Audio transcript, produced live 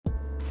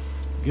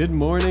Good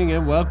morning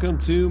and welcome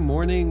to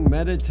Morning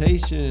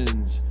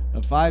Meditations,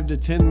 a 5 to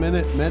 10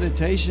 minute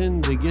meditation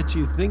to get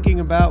you thinking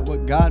about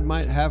what God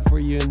might have for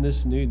you in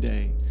this new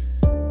day.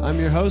 I'm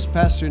your host,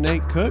 Pastor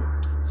Nate Cook,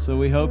 so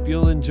we hope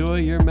you'll enjoy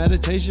your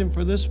meditation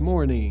for this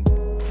morning.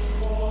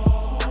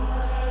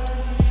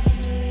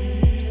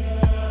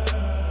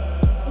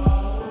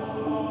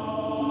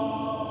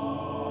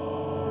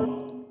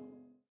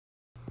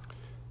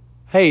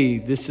 Hey,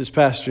 this is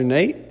Pastor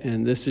Nate,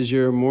 and this is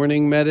your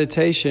morning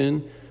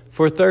meditation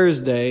for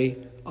Thursday,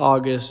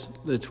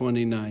 August the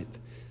 29th.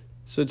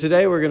 So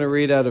today we're going to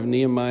read out of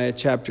Nehemiah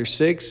chapter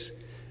 6.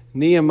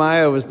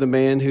 Nehemiah was the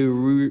man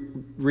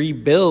who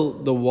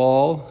rebuilt the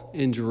wall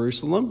in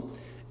Jerusalem.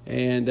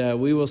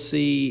 And we will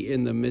see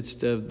in the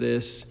midst of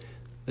this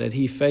that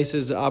he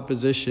faces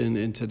opposition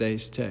in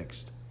today's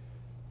text.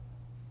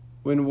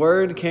 When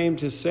word came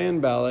to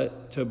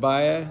Sanballat,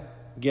 Tobiah,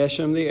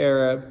 Geshem the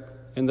Arab,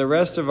 and the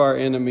rest of our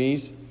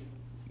enemies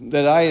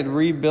that I had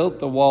rebuilt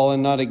the wall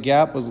and not a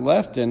gap was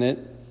left in it,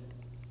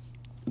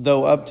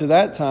 though up to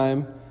that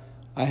time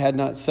I had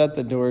not set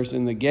the doors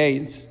and the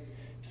gates,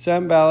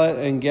 Sanballat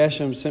and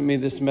Geshem sent me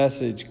this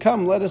message: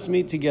 "Come, let us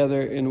meet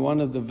together in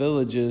one of the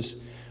villages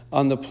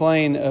on the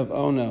plain of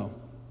Ono."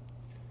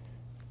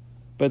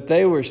 But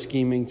they were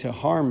scheming to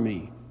harm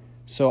me,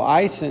 so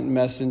I sent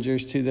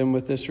messengers to them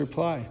with this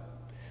reply: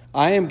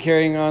 "I am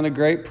carrying on a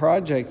great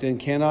project and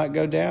cannot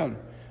go down.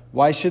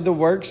 Why should the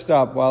work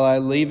stop while I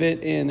leave it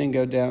in and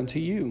go down to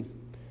you?"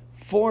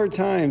 4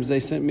 times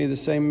they sent me the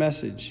same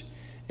message,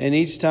 and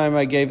each time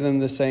I gave them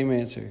the same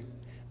answer.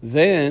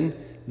 Then,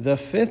 the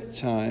 5th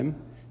time,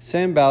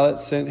 Sanballat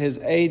sent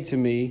his aide to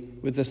me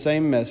with the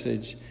same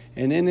message,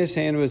 and in his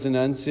hand was an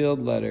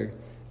unsealed letter,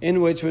 in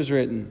which was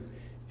written,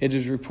 "It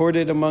is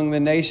reported among the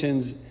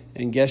nations,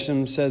 and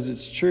Geshem says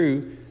it's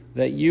true,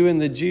 that you and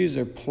the Jews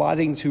are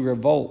plotting to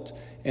revolt,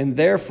 and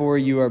therefore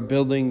you are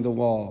building the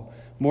wall.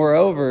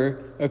 Moreover,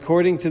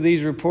 according to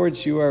these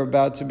reports, you are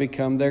about to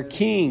become their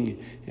king,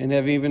 and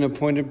have even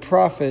appointed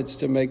prophets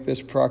to make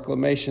this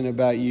proclamation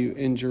about you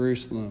in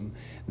Jerusalem.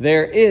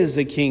 There is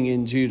a king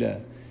in Judah.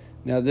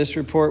 Now this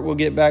report will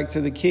get back to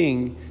the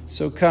king,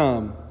 so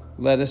come,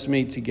 let us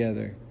meet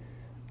together."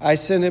 I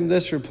sent him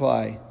this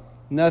reply: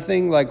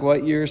 "Nothing like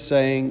what you're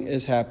saying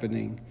is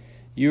happening.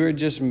 You are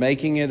just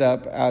making it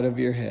up out of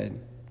your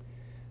head."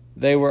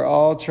 They were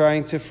all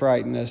trying to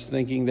frighten us,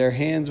 thinking their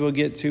hands will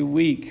get too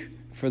weak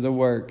for the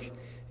work,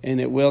 and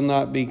it will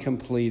not be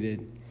completed.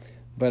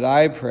 But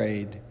I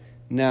prayed,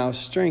 "Now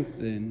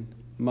strengthen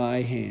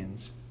my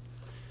hands."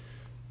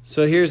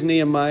 So here's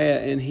Nehemiah,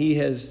 and he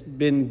has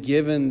been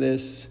given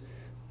this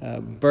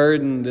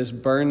burden, this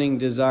burning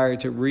desire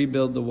to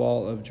rebuild the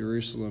wall of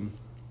Jerusalem.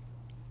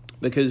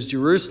 Because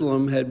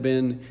Jerusalem had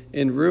been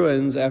in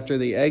ruins after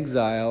the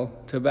exile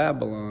to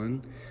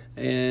Babylon,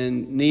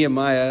 and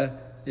Nehemiah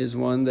is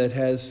one that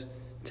has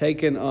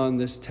taken on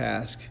this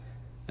task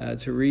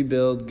to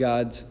rebuild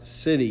God's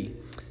city,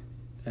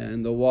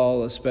 and the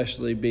wall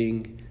especially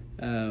being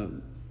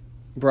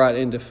brought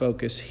into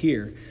focus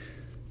here.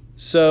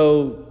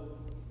 So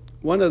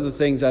one of the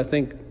things I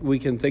think we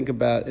can think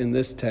about in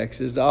this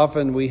text is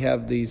often we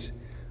have these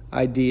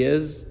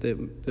ideas that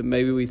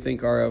maybe we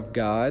think are of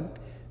God,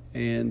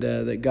 and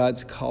that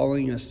God's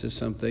calling us to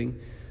something.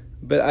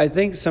 But I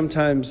think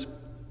sometimes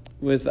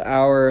with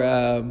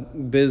our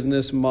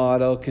business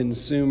model,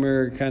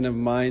 consumer kind of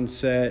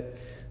mindset,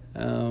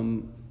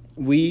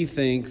 we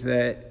think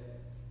that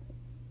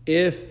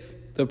if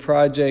the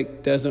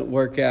project doesn't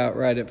work out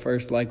right at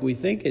first like we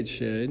think it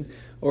should,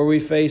 or we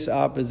face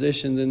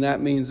opposition, then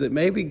that means that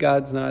maybe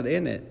God's not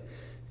in it.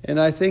 And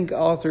I think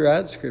all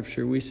throughout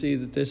Scripture we see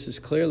that this is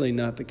clearly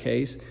not the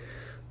case,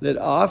 that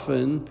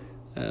often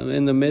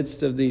in the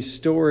midst of these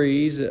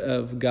stories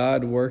of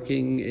God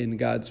working in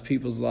God's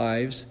people's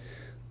lives,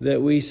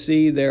 that we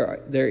see there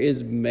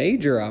is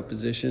major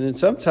opposition, and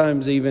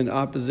sometimes even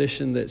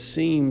opposition that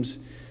seems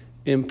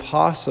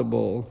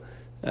impossible,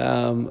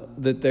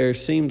 that there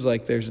seems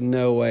like there's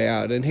no way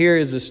out. And here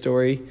is a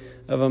story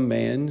of a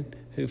man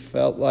who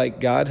felt like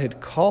God had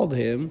called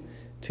him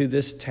to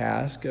this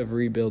task of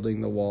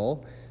rebuilding the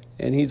wall,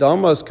 and he's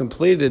almost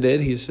completed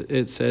it.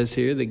 It says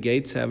here the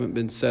gates haven't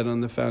been set on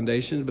the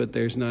foundation, but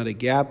there's not a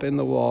gap in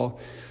the wall,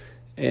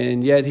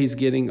 and yet he's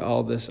getting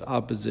all this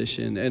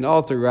opposition. And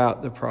all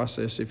throughout the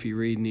process, if you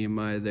read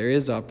Nehemiah, there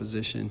is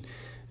opposition.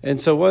 And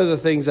so one of the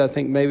things I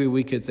think maybe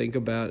we could think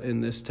about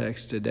in this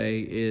text today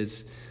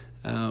is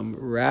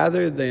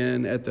rather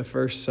than at the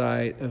first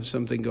sight of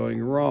something going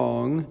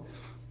wrong,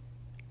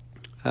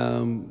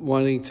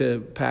 wanting to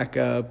pack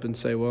up and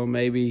say, well,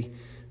 maybe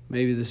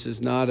this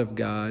is not of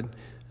God,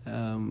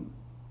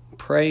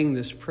 praying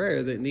this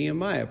prayer that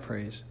Nehemiah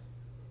prays: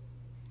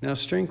 "Now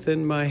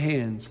strengthen my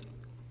hands."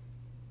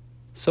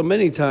 So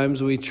many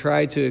times we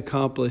try to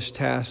accomplish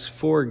tasks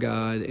for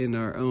God in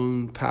our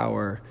own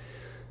power,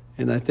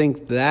 and I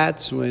think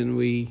that's when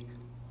we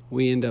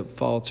end up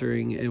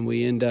faltering, and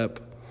we end up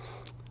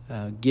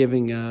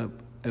giving up,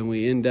 and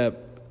we end up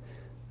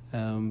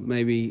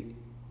maybe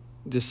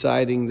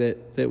deciding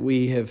that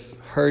we have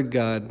heard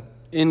God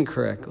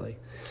incorrectly.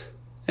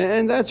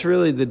 And that's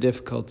really the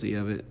difficulty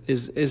of it,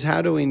 is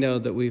how do we know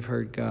that we've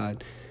heard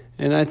God?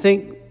 And I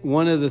think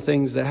one of the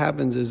things that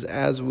happens is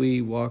as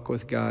we walk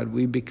with God,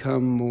 we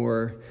become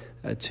more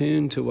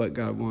attuned to what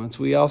God wants.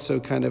 We also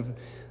kind of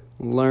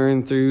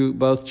learn through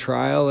both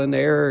trial and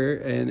error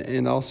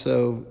and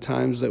also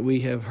times that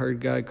we have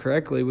heard God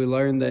correctly. We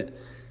learn that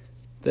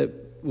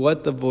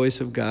what the voice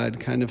of God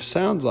kind of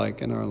sounds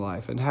like in our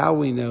life and how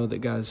we know that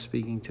God is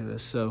speaking to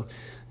us. So,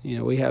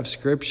 we have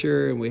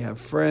scripture and we have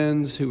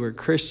friends who are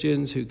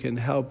Christians who can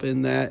help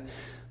in that.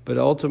 But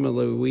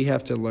ultimately, we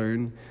have to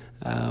learn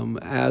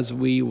as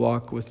we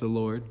walk with the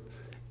Lord.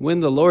 When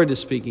the Lord is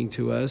speaking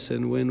to us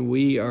and when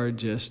we are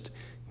just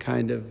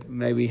kind of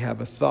maybe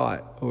have a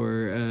thought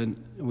or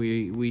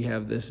we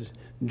have this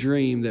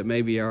dream that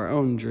may be our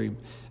own dream.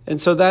 And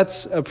so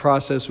that's a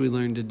process we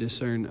learn to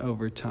discern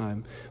over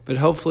time. But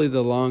hopefully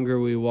the longer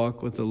we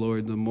walk with the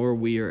Lord, the more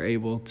we are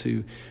able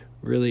to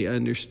really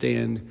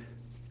understand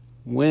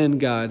when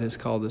God has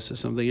called us to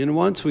something. And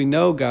once we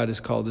know God has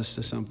called us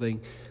to something,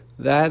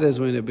 that is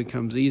when it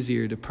becomes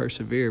easier to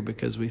persevere,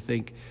 because we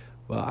think,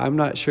 well, I'm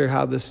not sure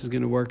how this is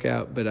going to work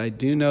out, but I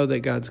do know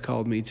that God's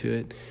called me to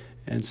it.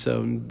 And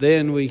so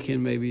then we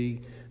can maybe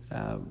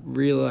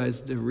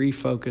realize to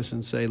refocus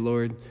and say,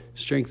 Lord,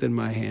 strengthen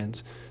my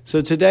hands.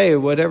 So today,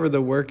 whatever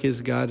the work is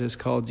God has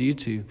called you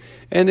to,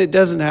 and it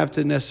doesn't have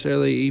to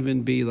necessarily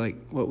even be like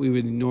what we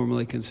would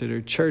normally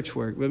consider church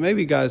work, but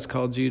maybe God has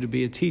called you to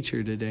be a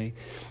teacher today,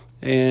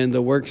 and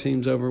the work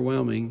seems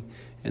overwhelming,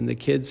 and the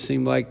kids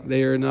seem like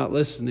they are not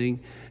listening,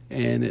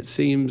 and it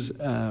seems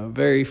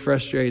very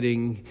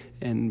frustrating,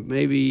 and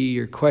maybe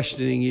you're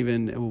questioning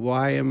even,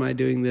 why am I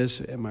doing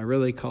this? Am I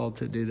really called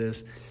to do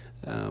this?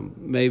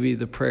 Maybe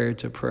the prayer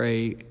to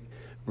pray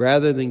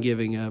rather than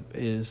giving up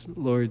is,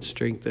 Lord,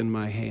 strengthen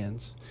my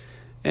hands.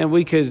 And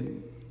we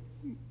could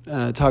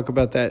talk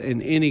about that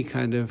in any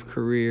kind of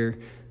career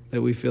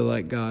that we feel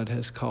like God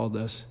has called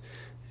us.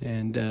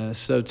 And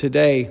so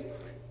today,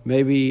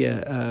 maybe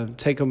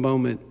take a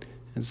moment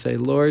and say,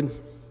 Lord,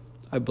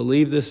 I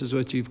believe this is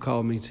what you've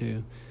called me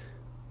to.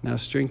 Now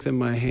strengthen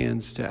my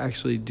hands to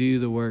actually do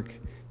the work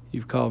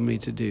you've called me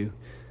to do.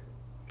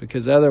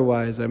 Because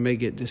otherwise I may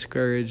get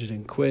discouraged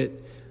and quit.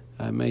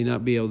 I may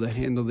not be able to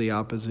handle the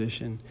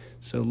opposition.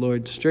 So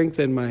Lord,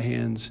 strengthen my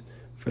hands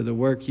for the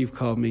work you've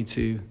called me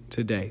to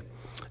today.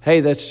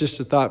 Hey, that's just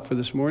a thought for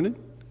this morning,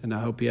 and I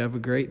hope you have a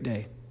great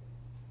day.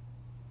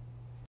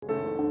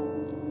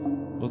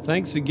 Well,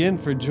 thanks again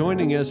for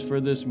joining us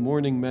for this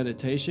morning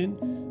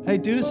meditation. Hey,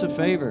 do us a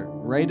favor,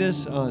 rate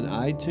us on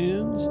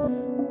iTunes,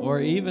 or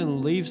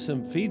even leave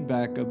some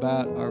feedback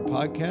about our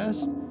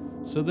podcast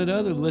so that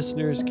other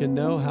listeners can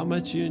know how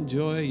much you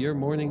enjoy your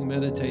morning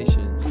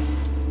meditations.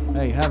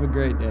 Hey, have a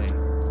great day.